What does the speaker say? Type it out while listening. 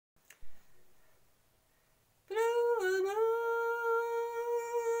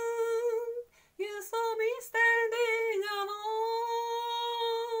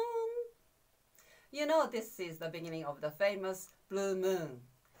know this is the beginning of the famous blue moon.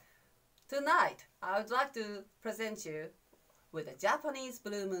 Tonight, I would like to present you with a Japanese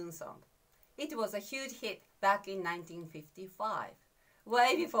blue moon song. It was a huge hit back in 1955,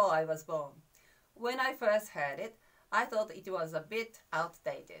 way before I was born. When I first heard it, I thought it was a bit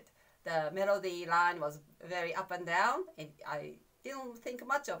outdated. The melody line was very up and down, and I didn't think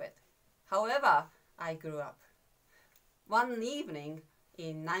much of it. However, I grew up. One evening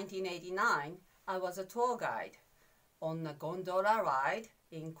in 1989, I was a tour guide on a gondola ride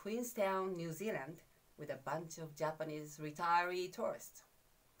in Queenstown, New Zealand, with a bunch of Japanese retiree tourists.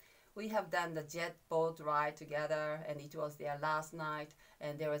 We have done the jet boat ride together, and it was their last night,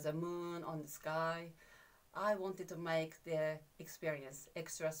 and there was a moon on the sky. I wanted to make the experience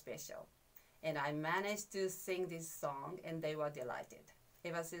extra special, and I managed to sing this song, and they were delighted.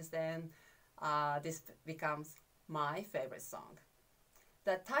 Ever since then, this becomes my favorite song.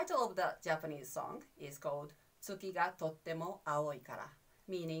 The title of the Japanese song is called Tsukiga Tottemo Aoikara,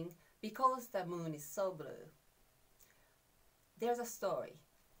 meaning because the moon is so blue. There's a story.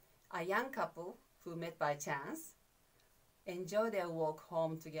 A young couple who met by chance enjoy their walk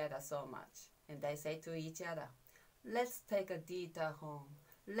home together so much, and they say to each other, let's take a detour home,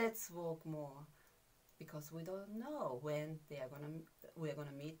 let's walk more, because we don't know when we're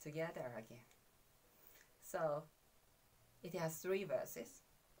gonna meet together again. So it has 3 verses,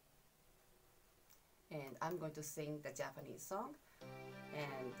 and I'm going to sing the Japanese song,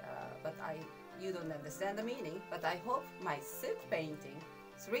 and you don't understand the meaning, but I hope my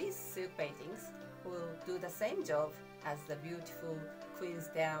 3 silk paintings will do the same job as the beautiful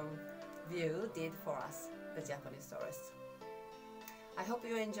Queenstown view did for us, the Japanese tourists. I hope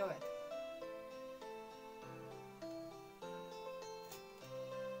you enjoy it.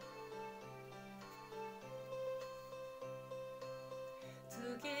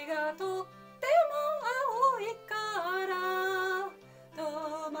 Tsukiga tottemo aoikara,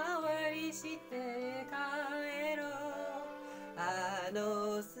 tomawari shite kaero,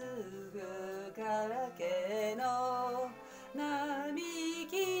 ano sugu karake no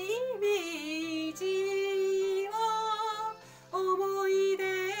namiki michi wo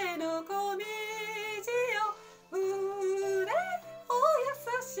omoide no komeji yo ude o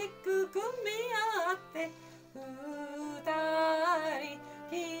yasashiku kumiatte futari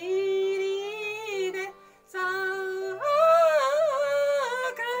kiri de saa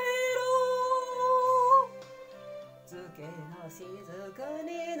kaero tsuke no shizuku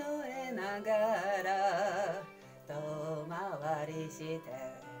ni noe nagara tomawari shite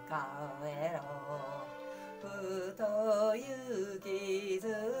kaero futo yuki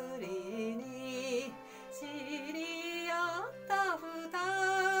zuri ni shiriatta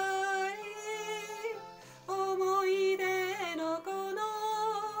futari omoide no kono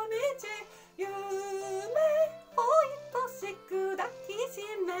michi yume o itoshiku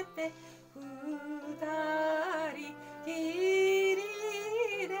dakishimete futari kiri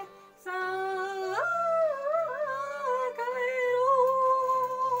de saa kaero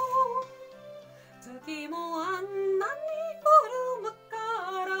tsuki mo anna ni forumu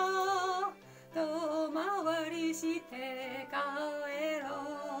kara tomawari shite kaero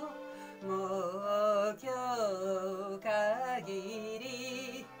mou kyou kagiri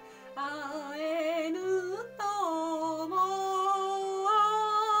aenu tomo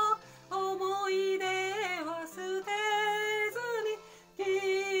omoide wa sutezu ni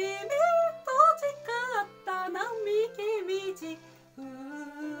kimi to chikatta namiki michi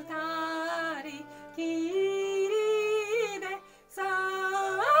futari kiri de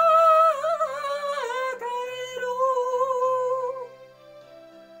saa kaero.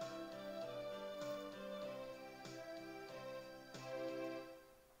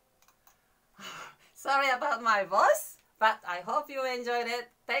 Sorry about my voice, but I hope you enjoyed it.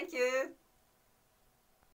 Thank you.